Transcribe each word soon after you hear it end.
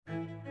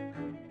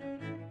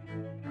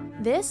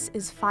This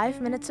is 5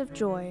 Minutes of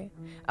Joy,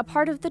 a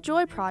part of the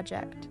Joy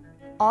Project,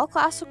 All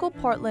Classical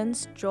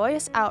Portland's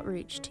joyous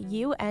outreach to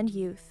you and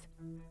youth.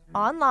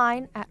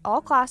 Online at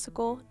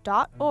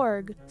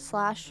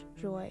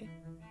allclassical.org/joy.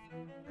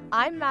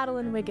 I'm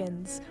Madeline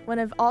Wiggins, one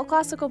of All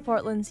Classical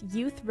Portland's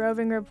youth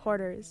roving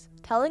reporters,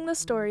 telling the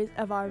stories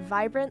of our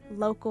vibrant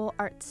local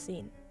arts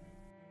scene.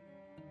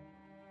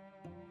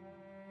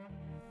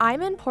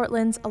 I'm in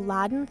Portland's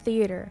Aladdin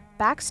Theater,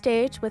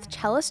 backstage with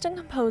cellist and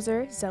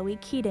composer Zoë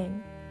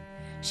Keating.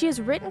 She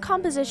has written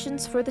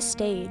compositions for the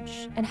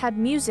stage and had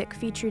music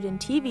featured in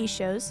TV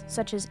shows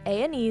such as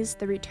A&E's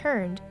The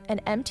Returned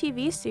and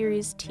MTV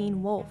series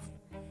Teen Wolf,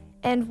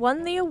 and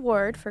won the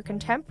award for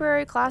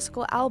Contemporary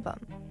Classical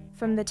Album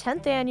from the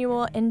 10th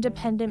Annual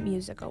Independent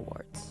Music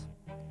Awards.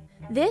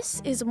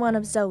 This is one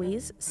of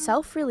Zoe's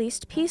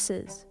self-released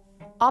pieces,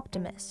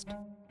 Optimist.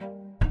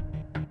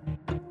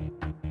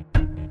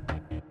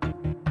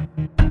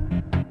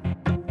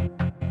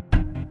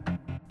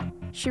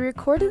 She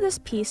recorded this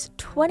piece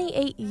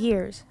 28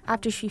 years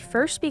after she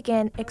first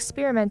began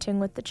experimenting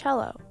with the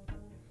cello.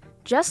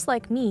 Just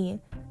like me,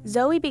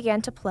 Zoë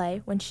began to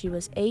play when she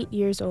was 8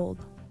 years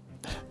old.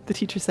 The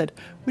teacher said,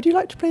 "Would you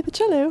like to play the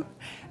cello?"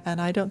 And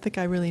I don't think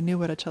I really knew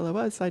what a cello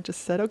was. I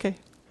just said, okay.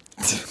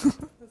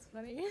 That's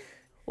funny.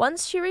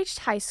 Once she reached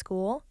high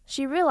school,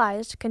 she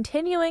realized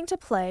continuing to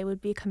play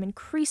would become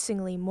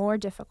increasingly more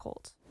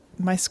difficult.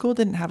 My school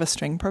didn't have a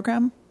string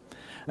program.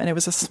 And it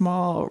was a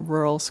small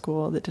rural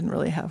school that didn't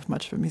really have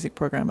much of a music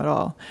program at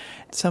all.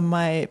 So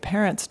my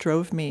parents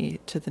drove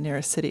me to the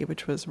nearest city,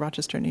 which was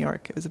Rochester, New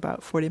York. It was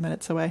about 40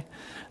 minutes away.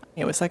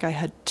 It was like I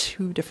had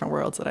two different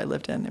worlds that I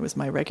lived in. It was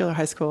my regular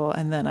high school,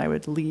 and then I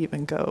would leave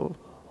and go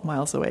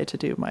miles away to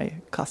do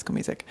my classical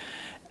music.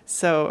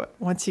 So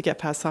once you get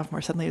past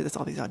sophomore, suddenly there's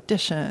all these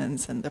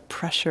auditions, and the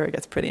pressure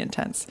gets pretty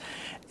intense.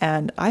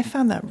 And I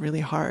found that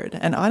really hard.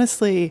 And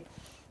honestly,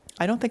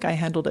 I don't think I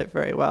handled it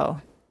very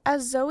well.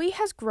 As Zoë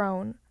has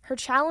grown, her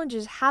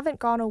challenges haven't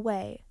gone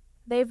away.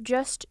 They've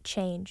just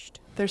changed.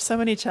 There's so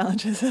many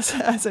challenges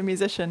as a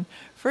musician.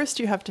 First,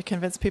 you have to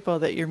convince people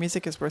that your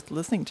music is worth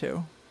listening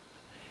to.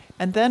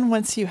 And then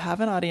once you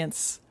have an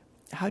audience,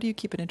 how do you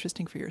keep it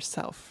interesting for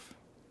yourself?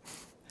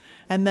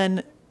 And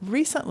then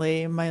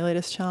recently, my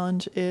latest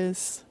challenge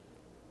is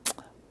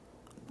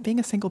being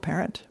a single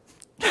parent.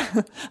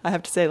 I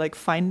have to say,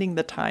 finding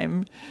the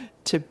time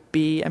to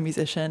be a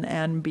musician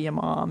and be a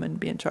mom and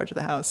be in charge of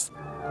the house.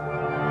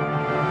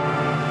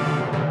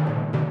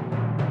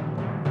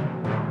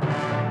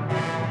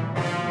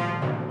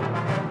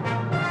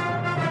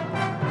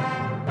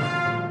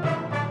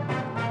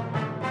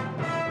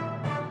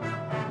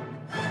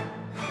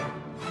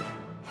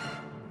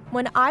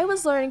 When I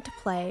was learning to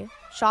play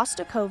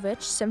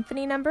Shostakovich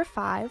Symphony No.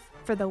 5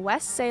 for the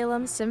West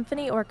Salem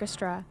Symphony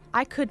Orchestra,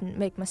 I couldn't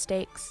make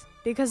mistakes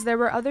because there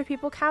were other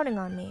people counting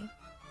on me.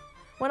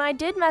 When I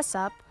did mess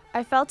up,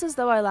 I felt as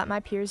though I let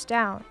my peers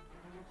down.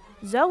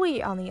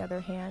 Zoë, on the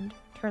other hand,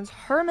 turns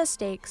her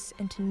mistakes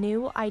into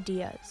new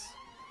ideas.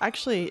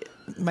 Actually,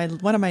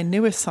 one of my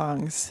newest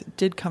songs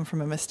did come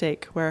from a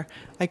mistake where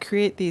I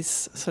create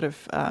these sort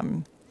of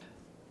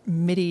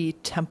MIDI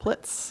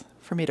templates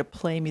for me to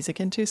play music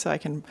into, so I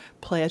can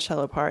play a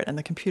cello part and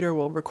the computer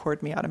will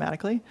record me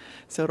automatically.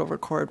 So it'll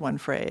record one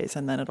phrase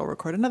and then it'll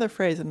record another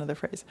phrase.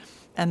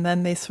 And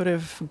then they sort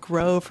of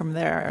grow from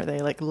there. Are they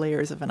like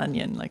layers of an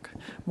onion, like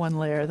one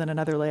layer, then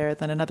another layer,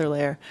 then another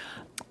layer.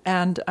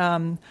 And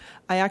I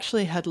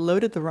actually had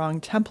loaded the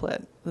wrong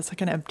template. It's like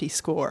an empty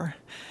score.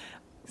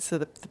 So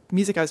the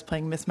music I was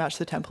playing mismatched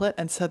the template,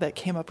 and so that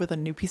came up with a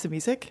new piece of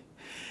music.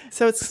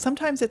 So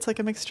sometimes it's like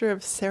a mixture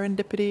of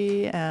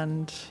serendipity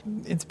and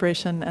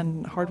inspiration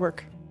and hard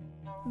work.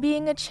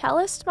 Being a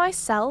cellist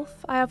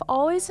myself, I have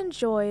always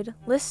enjoyed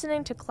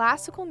listening to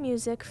classical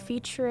music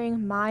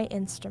featuring my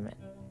instrument.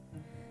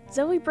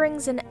 Zoë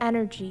brings an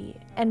energy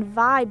and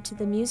vibe to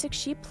the music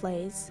she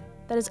plays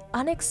that is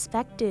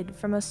unexpected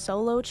from a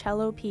solo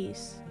cello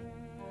piece.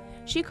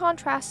 She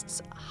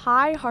contrasts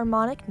high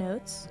harmonic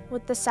notes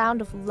with the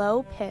sound of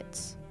low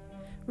pits,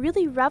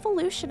 really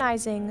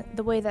revolutionizing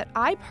the way that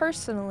I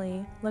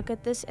personally look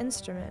at this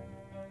instrument.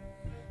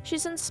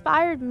 She's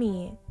inspired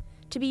me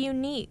to be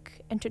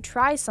unique and to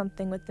try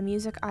something with the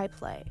music I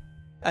play.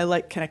 I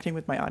like connecting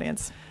with my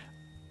audience.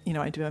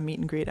 I do a meet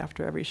and greet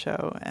after every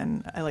show,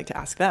 and I like to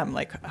ask them,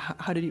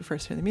 how did you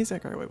first hear the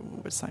music, or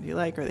what song do you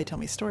like, or they tell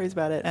me stories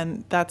about it,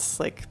 and that's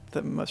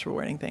the most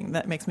rewarding thing.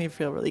 That makes me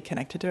feel really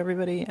connected to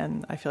everybody,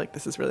 and I feel like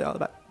this is really all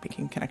about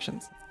making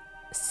connections.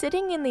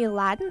 Sitting in the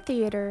Aladdin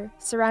Theater,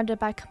 surrounded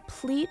by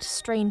complete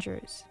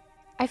strangers,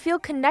 I feel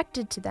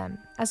connected to them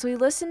as we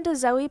listen to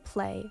Zoë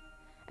play,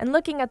 and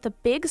looking at the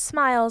big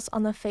smiles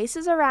on the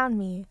faces around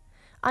me,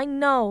 I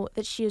know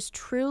that she has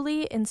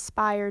truly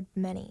inspired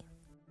many.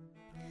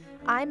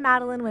 I'm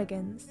Madeline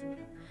Wiggins.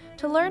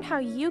 To learn how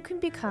you can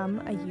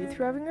become a youth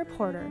roving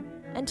reporter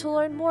and to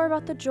learn more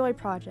about the Joy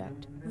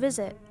Project,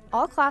 visit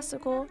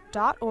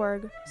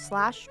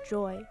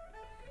allclassical.org/joy.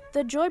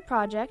 The Joy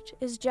Project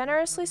is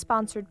generously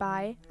sponsored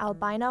by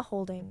Albina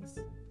Holdings.